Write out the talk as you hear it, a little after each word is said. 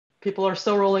People are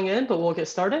still rolling in, but we'll get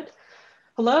started.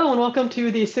 Hello and welcome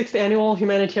to the 6th Annual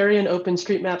Humanitarian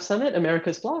OpenStreetMap Summit,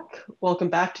 America's Block. Welcome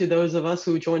back to those of us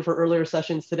who joined for earlier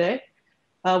sessions today.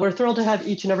 We're thrilled to have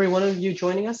each and every one of you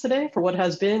joining us today for what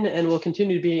has been and will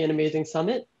continue to be an amazing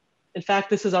summit. In fact,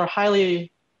 this is our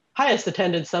highest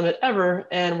attended summit ever,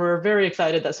 and we're very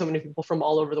excited that so many people from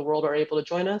all over the world are able to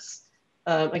join us.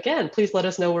 Again, please let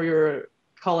us know where you're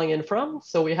calling in from.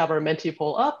 So we have our Menti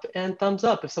poll up and thumbs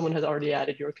up if someone has already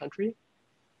added your country.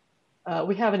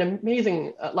 We have an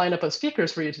amazing lineup of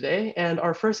speakers for you today, and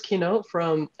our first keynote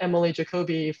from Emily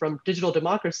Jacobi from Digital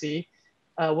Democracy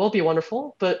will be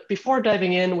wonderful. But before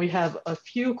diving in, we have a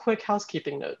few quick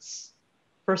housekeeping notes.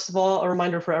 First of all, a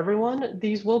reminder for everyone,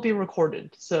 these will be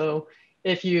recorded. So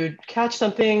if you catch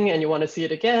something and you want to see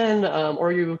it again,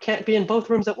 or you can't be in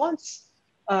both rooms at once,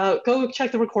 go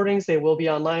check the recordings. They will be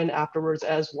online afterwards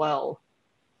as well.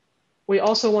 We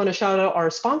also want to shout out our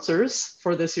sponsors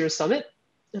for this year's summit.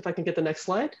 If I can get the next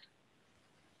slide.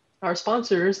 Our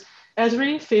sponsors,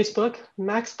 Esri, Facebook,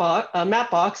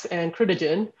 Mapbox, and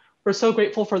Critigen. We're so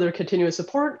grateful for their continuous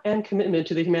support and commitment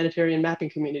to the humanitarian mapping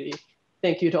community.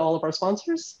 Thank you to all of our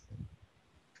sponsors.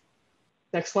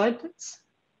 Next slide, please.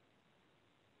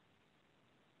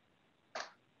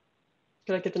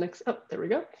 Can I get the next? Oh, there we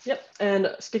go. Yep.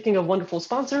 And speaking of wonderful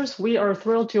sponsors, we are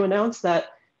thrilled to announce that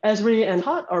Esri and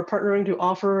HOT are partnering to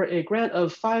offer a grant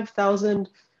of $5,000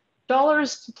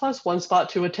 plus one spot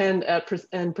to attend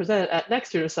and present at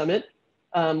next year's summit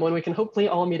when we can hopefully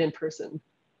all meet in person.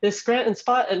 This grant and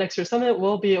spot at next year's summit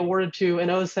will be awarded to an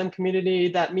OSM community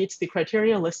that meets the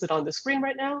criteria listed on the screen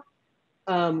right now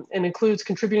and includes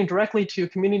contributing directly to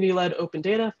community-led open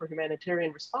data for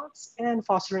humanitarian response and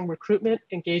fostering recruitment,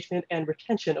 engagement, and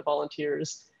retention of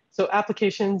volunteers. So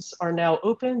applications are now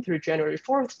open through January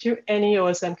 4th to any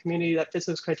OSM community that fits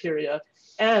those criteria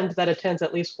and that attends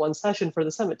at least one session for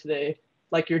the summit today,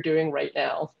 like you're doing right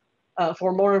now.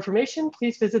 For more information,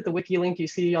 please visit the wiki link you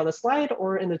see on the slide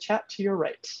or in the chat to your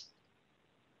right.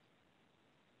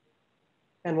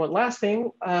 And one last thing,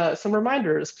 some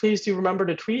reminders. Please do remember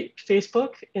to tweet,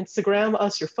 Facebook, Instagram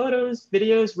us your photos,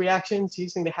 videos, reactions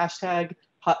using the hashtag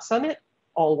HotSummit,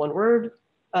 all one word.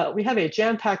 We have a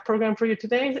jam-packed program for you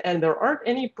today, and there aren't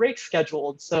any breaks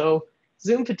scheduled. So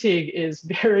Zoom fatigue is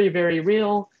very, very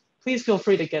real. Please feel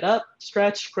free to get up,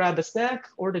 stretch, grab a snack,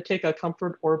 or to take a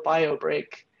comfort or bio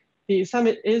break. The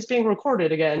summit is being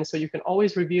recorded again, so you can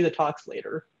always review the talks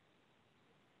later.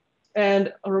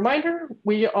 And a reminder,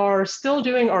 we are still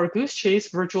doing our Goose Chase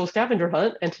virtual scavenger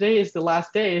hunt, and today is the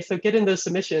last day, so get in those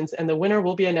submissions, and the winner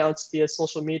will be announced via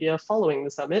social media following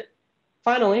the summit.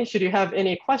 Finally, should you have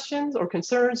any questions or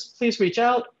concerns, please reach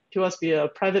out to us via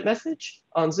private message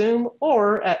on Zoom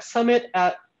or at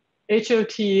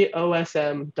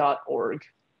summit@hotosm.org.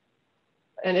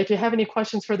 And if you have any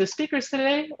questions for the speakers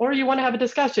today, or you want to have a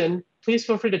discussion, please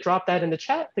feel free to drop that in the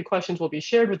chat. The questions will be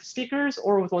shared with the speakers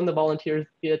or with one of the volunteers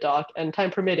via doc, and time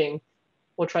permitting,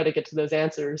 we'll try to get to those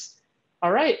answers.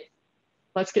 All right,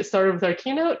 let's get started with our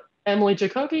keynote. Emily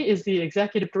Jacobi is the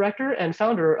Executive Director and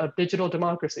founder of Digital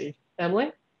Democracy.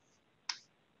 Emily?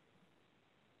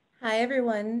 Hi,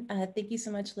 everyone. Thank you so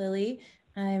much, Lily.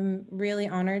 I'm really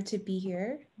honored to be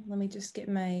here. Let me just get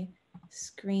my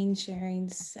screen sharing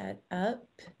set up.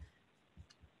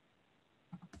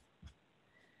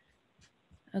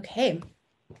 Okay,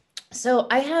 so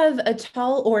I have a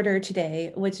tall order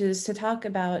today, which is to talk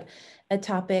about a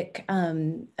topic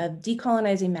of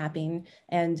decolonizing mapping,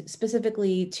 and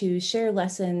specifically to share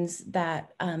lessons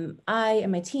that I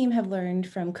and my team have learned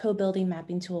from co-building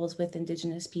mapping tools with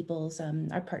Indigenous peoples,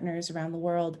 our partners around the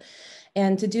world,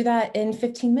 and to do that in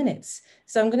 15 minutes.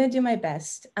 So I'm going to do my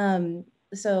best.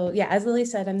 So yeah, as Lily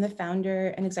said, I'm the founder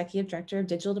and executive director of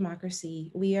Digital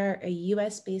Democracy. We are a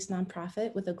US-based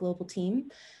nonprofit with a global team.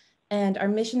 And our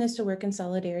mission is to work in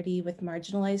solidarity with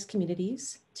marginalized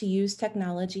communities to use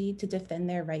technology to defend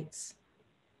their rights.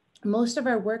 Most of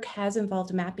our work has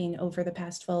involved mapping over the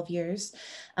past 12 years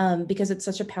because it's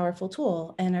such a powerful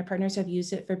tool, and our partners have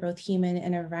used it for both human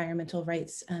and environmental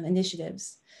rights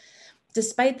initiatives.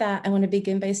 Despite that, I want to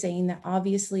begin by saying that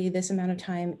obviously this amount of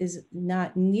time is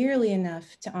not nearly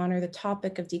enough to honor the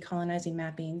topic of decolonizing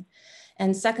mapping.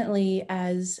 And secondly,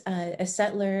 as a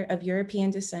settler of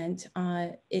European descent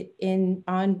on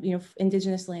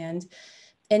Indigenous land,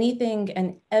 anything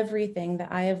and everything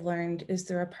that I have learned is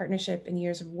through our partnership and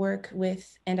years of work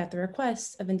with and at the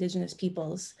request of Indigenous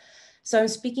peoples. So I'm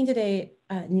speaking today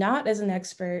not as an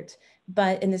expert,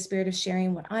 but in the spirit of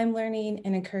sharing what I'm learning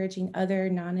and encouraging other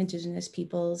non-Indigenous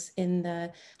peoples in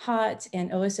the HOT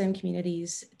and OSM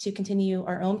communities to continue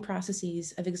our own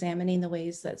processes of examining the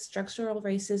ways that structural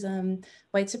racism,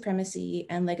 white supremacy,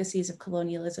 and legacies of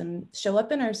colonialism show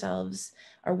up in ourselves,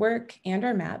 our work, and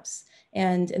our maps,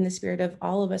 and in the spirit of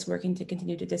all of us working to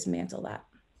continue to dismantle that.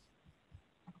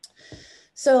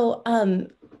 So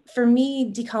for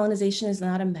me, decolonization is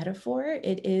not a metaphor.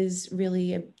 It is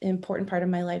really an important part of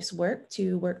my life's work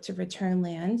to return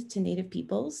land to Native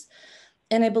peoples.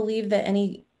 And I believe that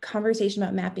any conversation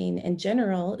about mapping in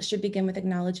general should begin with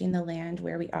acknowledging the land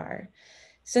where we are.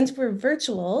 Since we're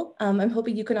virtual, I'm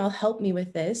hoping you can all help me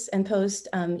with this and post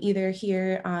either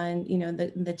here on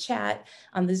the chat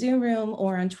on the Zoom room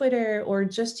or on Twitter or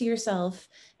just to yourself,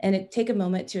 and take a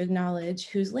moment to acknowledge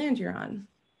whose land you're on.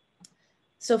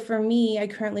 So for me, I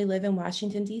currently live in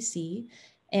Washington, D.C.,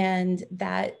 and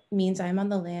that means I'm on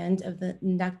the land of the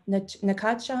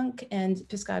Nacotchunk and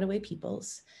Piscataway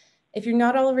peoples. If you're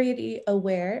not already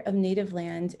aware of Native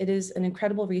Land, it is an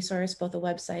incredible resource, both a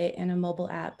website and a mobile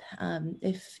app.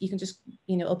 If you can just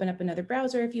open up another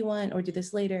browser if you want, or do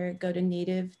this later, go to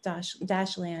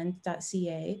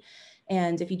native-land.ca.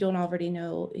 And if you don't already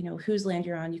know whose land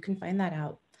you're on, you can find that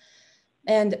out.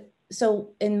 And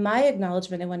so in my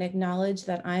acknowledgement, I want to acknowledge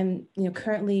that I'm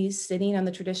currently sitting on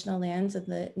the traditional lands of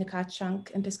the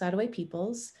Nacotchunk and Piscataway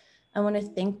peoples. I want to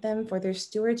thank them for their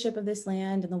stewardship of this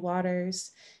land and the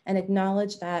waters, and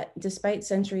acknowledge that despite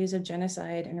centuries of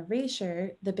genocide and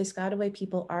erasure, the Piscataway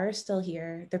people are still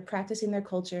here. They're practicing their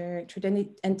culture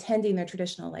and tending their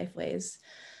traditional life ways.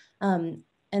 And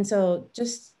so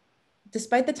just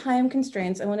despite the time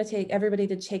constraints, I want to take everybody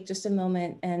to take just a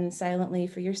moment and silently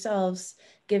for yourselves,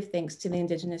 give thanks to the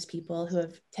Indigenous people who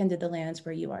have tended the lands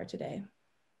where you are today.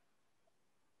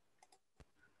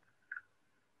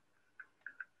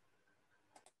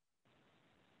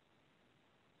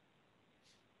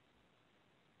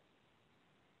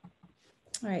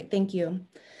 All right, thank you.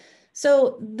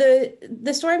 So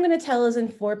the story I'm going to tell is in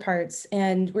 4 parts,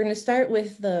 and we're going to start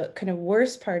with the kind of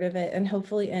worst part of it and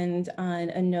hopefully end on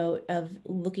a note of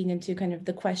looking into kind of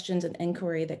the questions and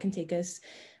inquiry that can take us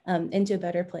into a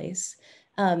better place.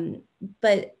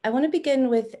 But I want to begin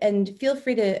with, and feel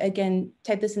free to, again,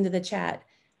 type this into the chat.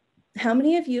 How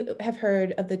many of you have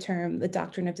heard of the term, the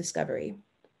doctrine of discovery?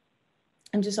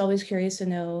 I'm just always curious to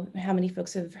know how many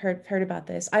folks have heard about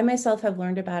this. I myself have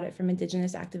learned about it from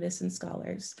Indigenous activists and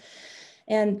scholars.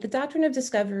 And the doctrine of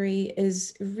discovery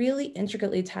is really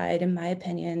intricately tied, in my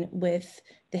opinion, with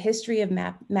the history of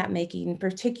map making,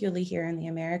 particularly here in the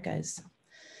Americas.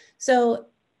 So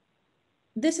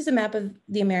this is a map of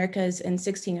the Americas in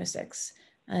 1606.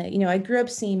 I grew up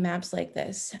seeing maps like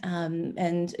this,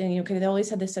 and they always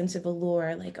had this sense of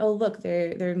allure, like, oh look,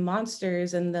 they're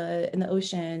monsters in the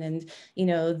ocean, and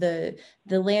the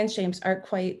land shapes aren't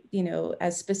quite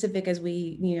as specific as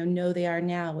we know they are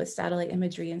now with satellite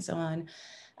imagery and so on.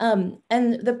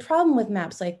 And the problem with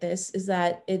maps like this is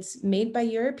that it's made by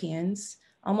Europeans.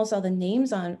 Almost all the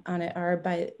names on it are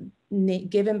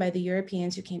given by the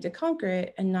Europeans who came to conquer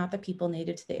it, and not the people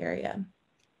native to the area.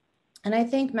 And I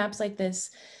think maps like this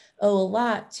owe a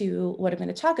lot to what I'm going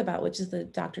to talk about, which is the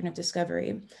doctrine of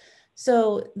discovery.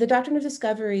 So the doctrine of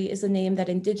discovery is the name that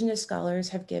Indigenous scholars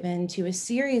have given to a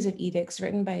series of edicts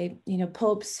written by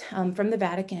popes from the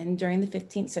Vatican during the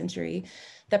 15th century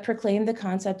that proclaimed the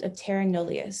concept of terra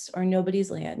nullius, or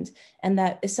nobody's land, and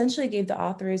that essentially gave the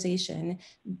authorization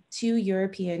to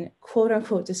European quote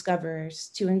unquote discoverers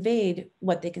to invade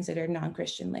what they considered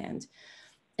non-Christian land.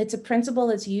 It's a principle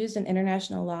that's used in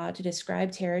international law to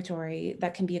describe territory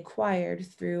that can be acquired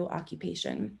through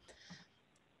occupation.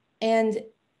 And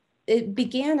it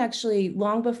began actually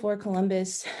long before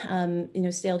Columbus,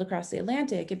 sailed across the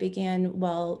Atlantic. It began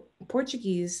while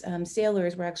Portuguese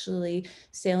sailors were actually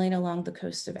sailing along the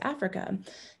coast of Africa.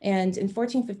 And in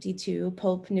 1452,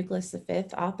 Pope Nicholas V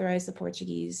authorized the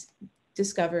Portuguese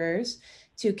discoverers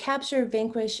to capture,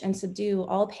 vanquish, and subdue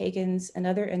all pagans and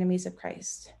other enemies of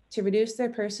Christ, to reduce their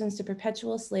persons to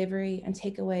perpetual slavery and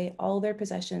take away all their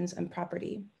possessions and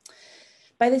property.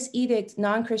 By this edict,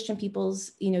 non-Christian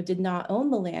peoples, did not own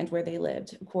the land where they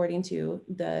lived, according to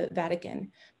the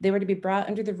Vatican. They were to be brought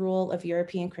under the rule of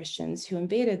European Christians who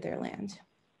invaded their land.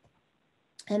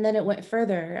 And then it went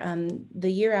further. The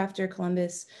year after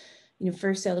Columbus,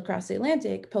 first sailed across the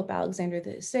Atlantic, Pope Alexander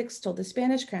VI told the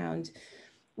Spanish crown,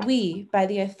 "We, by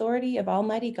the authority of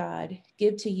Almighty God,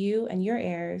 give to you and your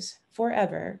heirs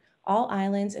forever all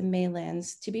islands and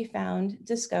mainlands to be found,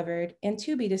 discovered, and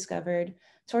to be discovered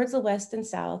towards the west and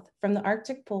south, from the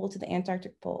Arctic pole to the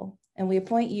Antarctic pole, and we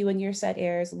appoint you and your said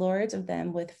heirs lords of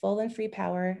them with full and free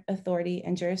power, authority,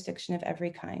 and jurisdiction of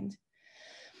every kind.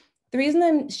 The reason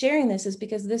I'm sharing this is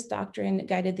because this doctrine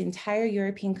guided the entire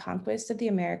European conquest of the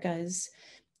Americas,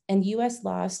 and US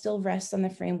law still rests on the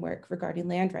framework regarding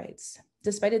land rights.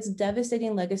 Despite its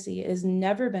devastating legacy, it has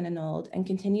never been annulled and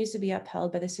continues to be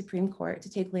upheld by the Supreme Court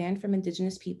to take land from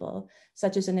Indigenous people,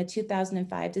 such as in a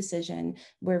 2005 decision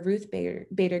where Ruth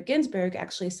Bader Ginsburg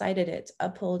actually cited it to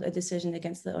uphold a decision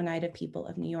against the Oneida people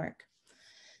of New York.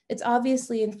 It's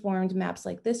obviously informed maps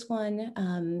like this one.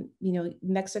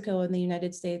 Mexico and the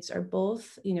United States are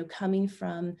both, coming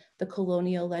from the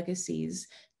colonial legacies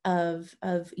of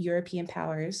European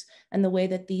powers and the way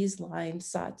that these lines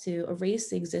sought to erase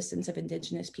the existence of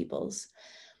Indigenous peoples.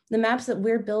 The maps that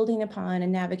we're building upon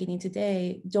and navigating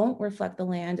today don't reflect the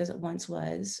land as it once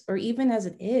was, or even as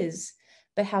it is,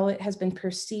 but how it has been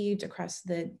perceived across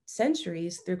the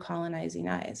centuries through colonizing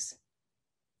eyes.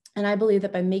 And I believe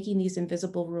that by making these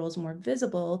invisible rules more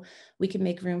visible, we can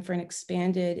make room for an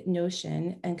expanded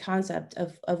notion and concept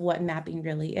of what mapping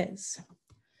really is.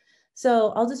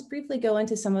 So I'll just briefly go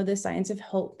into some of the signs of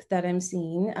hope that I'm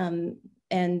seeing.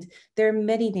 And there are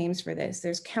many names for this.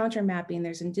 There's counter mapping,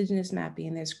 there's indigenous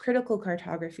mapping, there's critical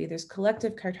cartography, there's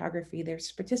collective cartography,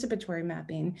 there's participatory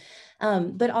mapping.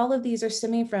 But all of these are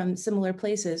stemming from similar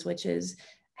places, which is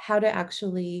how to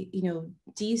actually,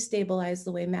 destabilize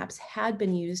the way maps had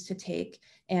been used to take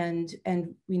and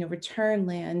return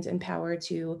land and power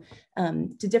to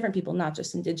different people, not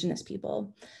just Indigenous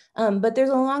people. But there's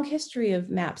a long history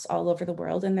of maps all over the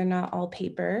world, and they're not all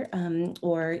paper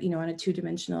or on a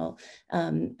two-dimensional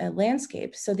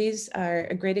landscape. So these are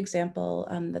a great example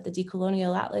that the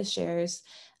Decolonial Atlas shares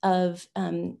of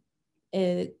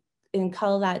in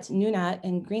Kalalhat Nunat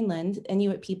in Greenland,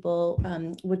 Inuit people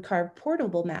would carve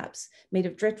portable maps made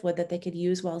of driftwood that they could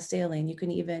use while sailing. You can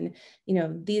even,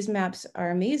 these maps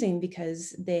are amazing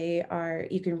because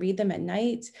you can read them at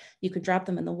night, you could drop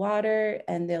them in the water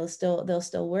and they'll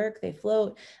still work, they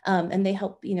float, and they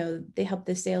help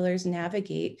the sailors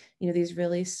navigate, these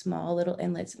really small little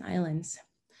inlets and islands.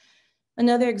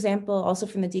 Another example also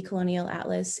from the Decolonial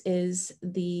Atlas is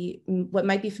what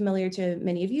might be familiar to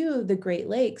many of you, the Great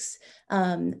Lakes,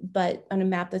 but on a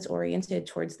map that's oriented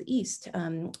towards the east,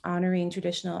 honoring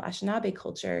traditional Anishinaabe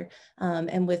culture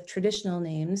and with traditional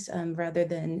names rather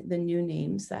than the new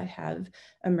names that have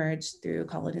emerged through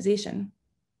colonization.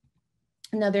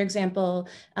 Another example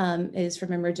is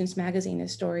from Emergence Magazine, a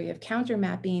story of counter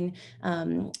mapping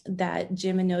that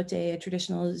Jim Inote, a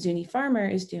traditional Zuni farmer,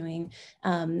 is doing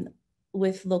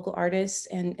with local artists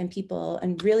and people,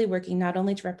 and really working not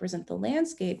only to represent the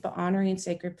landscape, but honoring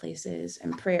sacred places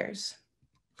and prayers.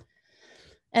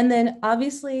 And then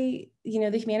obviously,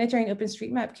 the humanitarian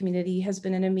OpenStreetMap community has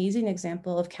been an amazing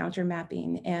example of counter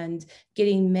mapping and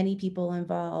getting many people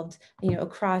involved,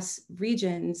 across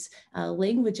regions,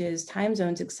 languages, time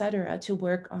zones, et cetera, to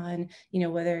work on,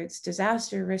 whether it's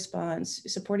disaster response,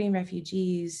 supporting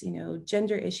refugees,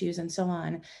 gender issues, and so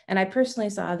on. And I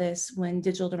personally saw this when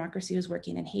Digital Democracy was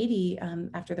working in Haiti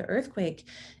after the earthquake.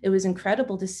 It was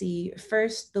incredible to see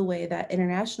first the way that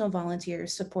international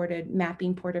volunteers supported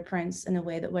mapping Port-au-Prince in a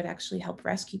way that would actually help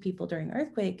rescue people during the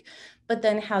earthquake, but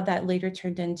then how that later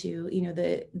turned into,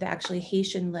 the actually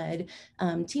Haitian-led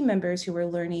team members who were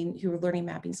learning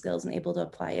mapping skills and able to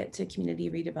apply it to community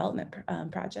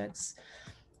redevelopment projects.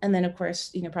 And then of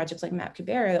course, projects like Map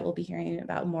Kibera that we'll be hearing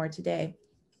about more today.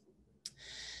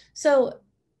 So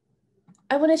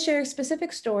I want to share a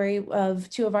specific story of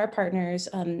two of our partners,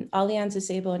 Allianz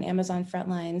Sabo and Amazon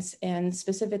Frontlines, and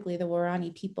specifically the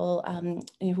Waorani people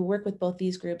who work with both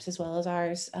these groups as well as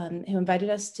ours, who invited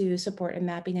us to support a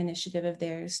mapping initiative of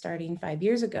theirs starting 5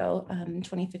 years ago,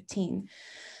 2015.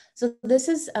 So this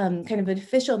is kind of an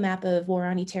official map of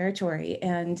Waorani territory.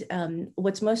 And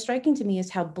what's most striking to me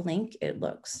is how blank it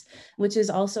looks, which is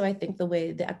also, I think, the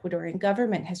way the Ecuadorian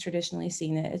government has traditionally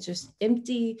seen it. It's just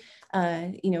empty,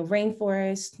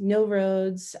 rainforest, no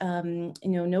roads,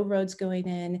 no roads going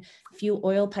in, few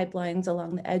oil pipelines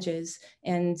along the edges.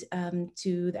 And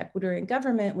to the Ecuadorian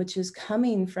government, which is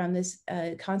coming from this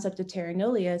concept of terra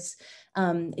nullius,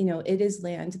 it is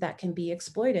land that can be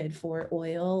exploited for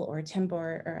oil or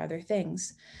timber or other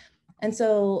things. And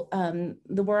so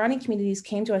the Waorani communities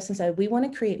came to us and said, we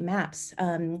want to create maps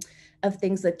of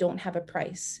things that don't have a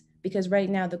price, because right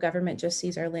now the government just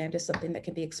sees our land as something that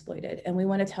can be exploited. And we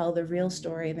want to tell the real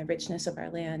story and the richness of our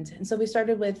land. And so we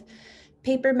started with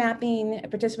paper mapping, a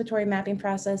participatory mapping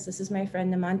process. This is my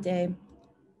friend Namante.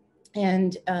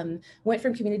 and went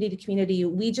from community to community.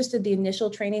 We just did the initial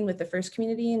training with the first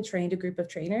community and trained a group of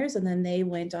trainers, and then they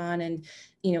went on and,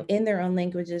 in their own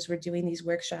languages, were doing these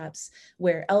workshops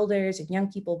where elders and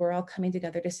young people were all coming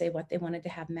together to say what they wanted to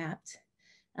have mapped.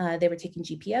 They were taking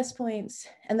GPS points.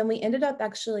 And then we ended up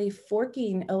actually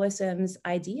forking OSM's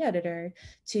ID editor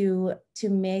to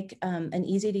make an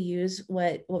easy to use,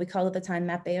 what we called at the time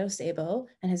Mapeo Sabo,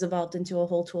 and has evolved into a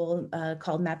whole tool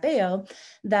called Mapeo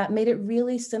that made it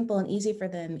really simple and easy for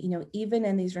them, even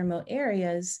in these remote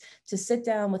areas, to sit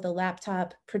down with a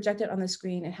laptop, project it on the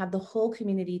screen, and have the whole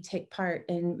community take part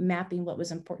in mapping what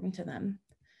was important to them.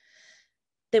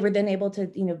 They were then able to,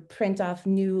 print off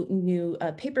new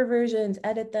paper versions,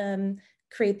 edit them,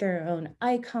 create their own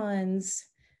icons,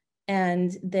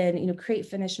 and then, create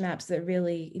finished maps that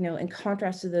really, in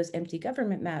contrast to those empty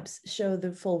government maps, show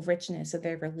the full richness of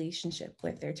their relationship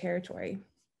with their territory.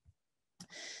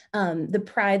 The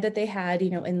pride that they had,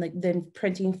 in then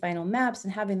printing final maps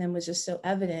and having them was just so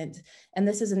evident. And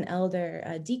this is an elder,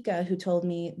 Dika, who told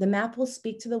me, the map will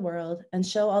speak to the world and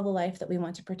show all the life that we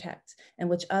want to protect and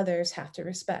which others have to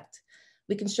respect.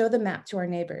 We can show the map to our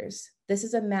neighbors. This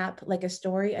is a map like a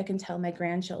story I can tell my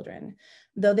grandchildren.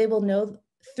 Though they will know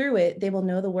through it, they will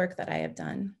know the work that I have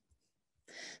done.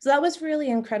 So that was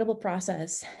really an incredible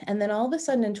process. And then all of a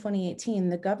sudden in 2018,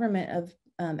 the government of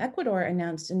Ecuador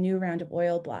announced a new round of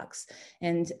oil blocks.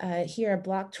 And here,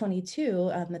 block 22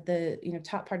 at the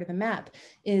top part of the map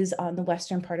is on the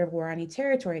western part of Guarani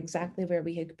territory, exactly where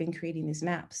we had been creating these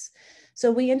maps.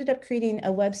 So we ended up creating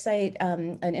a website,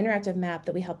 an interactive map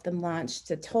that we helped them launch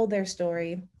to tell their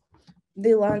story.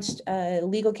 They launched a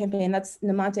legal campaign. That's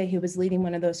Namante, who was leading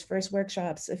one of those first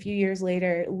workshops a few years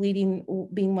later,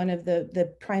 being one of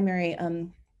the primary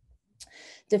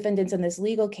defendants in this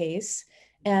legal case.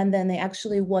 And then they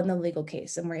actually won the legal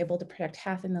case and were able to protect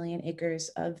 500,000 acres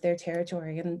of their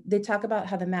territory. And they talk about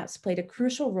how the maps played a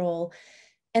crucial role.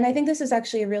 And I think this is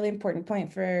actually a really important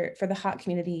point for the HOT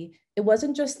community. It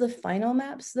wasn't just the final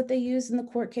maps that they used in the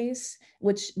court case,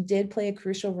 which did play a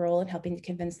crucial role in helping to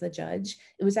convince the judge.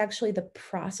 It was actually the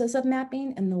process of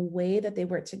mapping and the way that they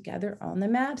worked together on the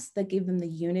maps that gave them the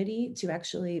unity to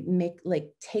actually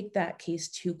take that case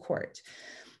to court.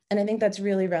 And I think that's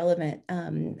really relevant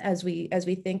as we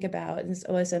think about, as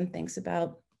OSM thinks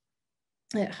about,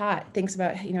 HOT thinks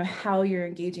about, how you're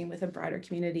engaging with a broader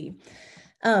community.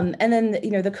 And then,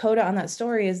 the coda on that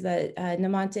story is that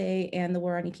Namante and the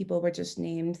Guarani people were just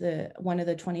named one of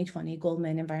the 2020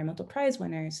 Goldman Environmental Prize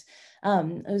winners.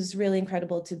 It was really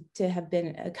incredible to have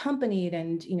been accompanied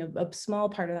and, a small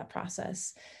part of that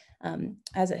process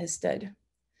as it has stood.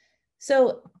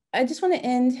 So I just want to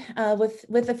end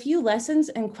with a few lessons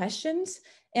and questions.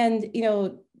 And,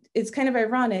 it's kind of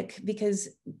ironic because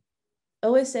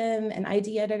OSM and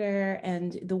ID editor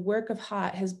and the work of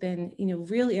HOT has been,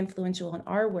 really influential in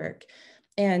our work.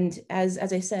 And as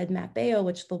I said, Mapeo,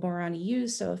 which the Guarani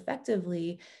used so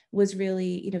effectively, was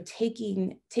really,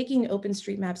 taking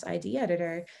OpenStreetMap's ID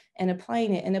editor and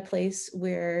applying it in a place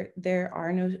where there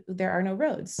are no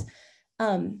roads.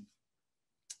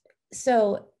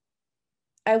 So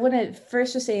I want to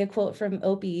first just say a quote from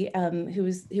Opie, who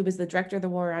was the director of the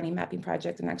Guarani Mapping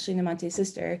Project and actually Namante's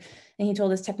sister. And he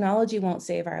told us, technology won't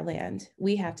save our land.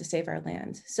 We have to save our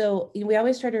land. So we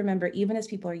always try to remember, even as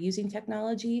people are using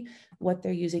technology, what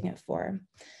they're using it for.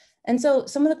 And so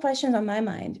some of the questions on my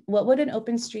mind: what would an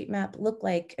OpenStreetMap look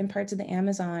like in parts of the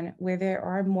Amazon where there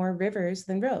are more rivers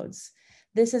than roads?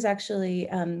 This is actually,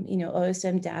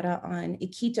 OSM data on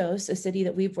Iquitos, a city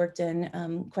that we've worked in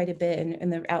quite a bit in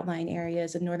the outlying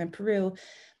areas of northern Peru.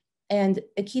 And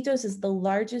Iquitos is the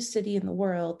largest city in the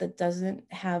world that doesn't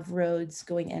have roads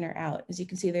going in or out. As you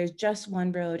can see, there's just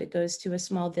one road. It goes to a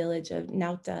small village of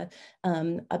Nauta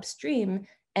upstream,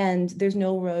 and there's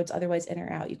no roads otherwise in or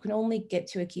out. You can only get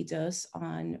to Iquitos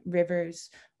on rivers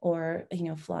or,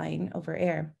 flying over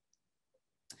air.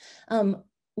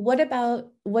 What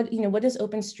does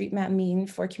OpenStreetMap mean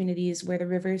for communities where the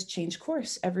rivers change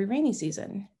course every rainy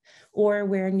season, or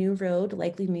where a new road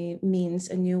likely means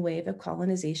a new wave of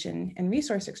colonization and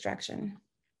resource extraction?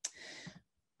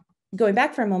 Going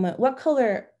back for a moment, what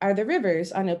color are the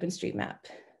rivers on OpenStreetMap?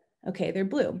 Okay, they're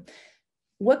blue.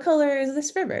 What color is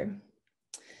this river?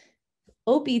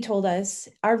 Opie told us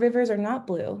our rivers are not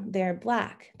blue, they're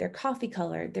black, they're coffee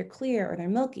colored, they're clear, or they're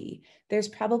milky. There's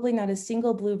probably not a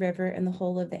single blue river in the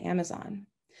whole of the Amazon.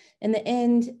 In the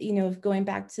end, going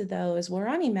back to those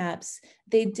Guarani maps,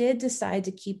 they did decide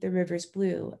to keep the rivers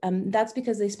blue. That's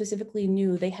because they specifically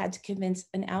knew they had to convince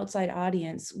an outside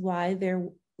audience why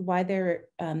their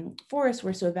forests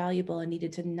were so valuable and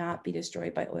needed to not be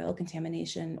destroyed by oil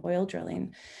contamination, oil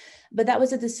drilling. But that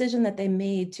was a decision that they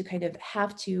made to kind of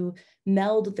have to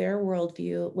meld their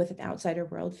worldview with an outsider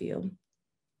worldview.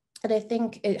 And I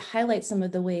think it highlights some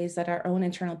of the ways that our own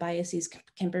internal biases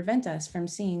can prevent us from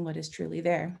seeing what is truly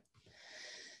there.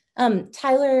 When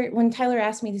Tyler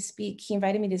asked me to speak, he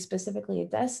invited me to specifically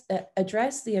address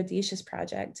the Audacious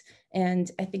project. And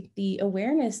I think the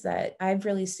awareness that I've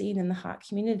really seen in the Hawk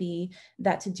community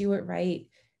that to do it right,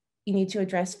 you need to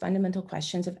address fundamental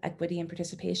questions of equity and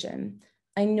participation.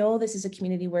 I know this is a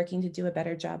community working to do a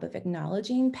better job of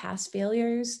acknowledging past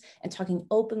failures and talking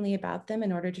openly about them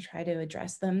in order to try to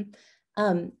address them.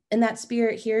 In that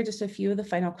spirit, here are just a few of the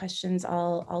final questions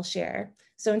I'll share.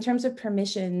 So in terms of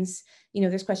permissions,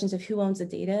 there's questions of who owns the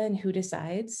data and who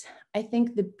decides. I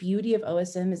think the beauty of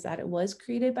OSM is that it was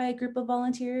created by a group of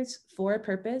volunteers for a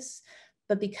purpose,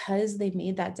 but because they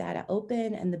made that data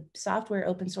open and the software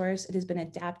open source, it has been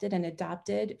adapted and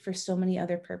adopted for so many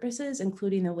other purposes,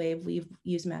 including the way we've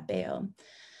used Mapeo.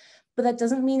 But that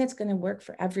doesn't mean it's going to work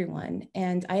for everyone.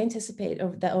 And I anticipate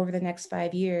that over the next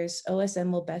 5 years,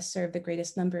 OSM will best serve the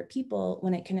greatest number of people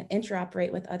when it can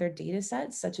interoperate with other data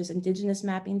sets, such as Indigenous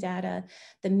mapping data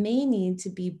that may need to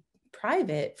be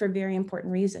private for very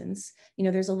important reasons.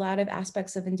 There's a lot of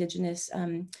aspects of Indigenous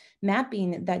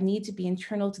mapping that need to be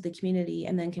internal to the community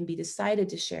and then can be decided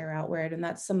to share outward. And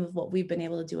that's some of what we've been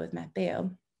able to do with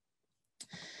Mapeo.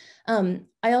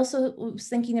 I also was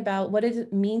thinking about what does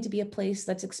it mean to be a place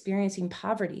that's experiencing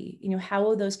poverty? How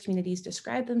will those communities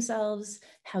describe themselves?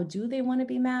 How do they want to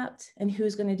be mapped? And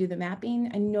who's going to do the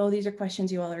mapping? I know these are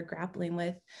questions you all are grappling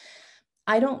with.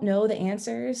 I don't know the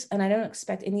answers, and I don't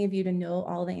expect any of you to know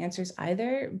all the answers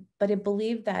either, but I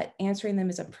believe that answering them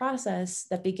is a process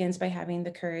that begins by having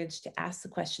the courage to ask the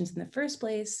questions in the first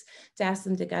place, to ask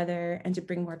them together, and to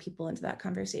bring more people into that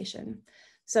conversation.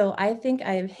 So I think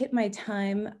I've hit my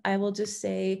time. I will just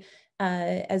say,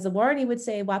 as the Warani would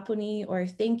say, wapuni, or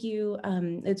thank you.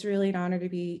 It's really an honor to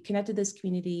be connected to this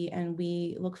community, and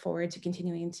we look forward to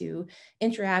continuing to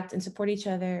interact and support each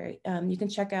other. You can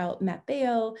check out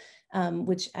Mapeo,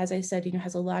 which, as I said,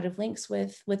 has a lot of links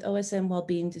with OSM while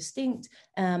being distinct,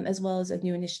 as well as a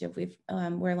new initiative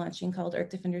we're launching called Earth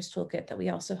Defenders Toolkit that we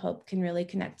also hope can really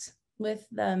connect with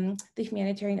the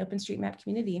humanitarian OpenStreetMap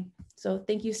community. So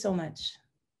thank you so much.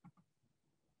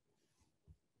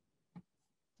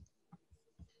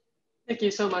 Thank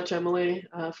you so much, Emily,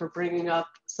 for bringing up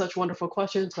such wonderful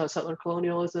questions about settler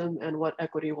colonialism and what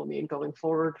equity will mean going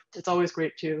forward. It's always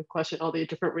great to question all the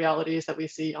different realities that we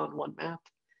see on one map.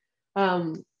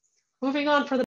 Moving on for the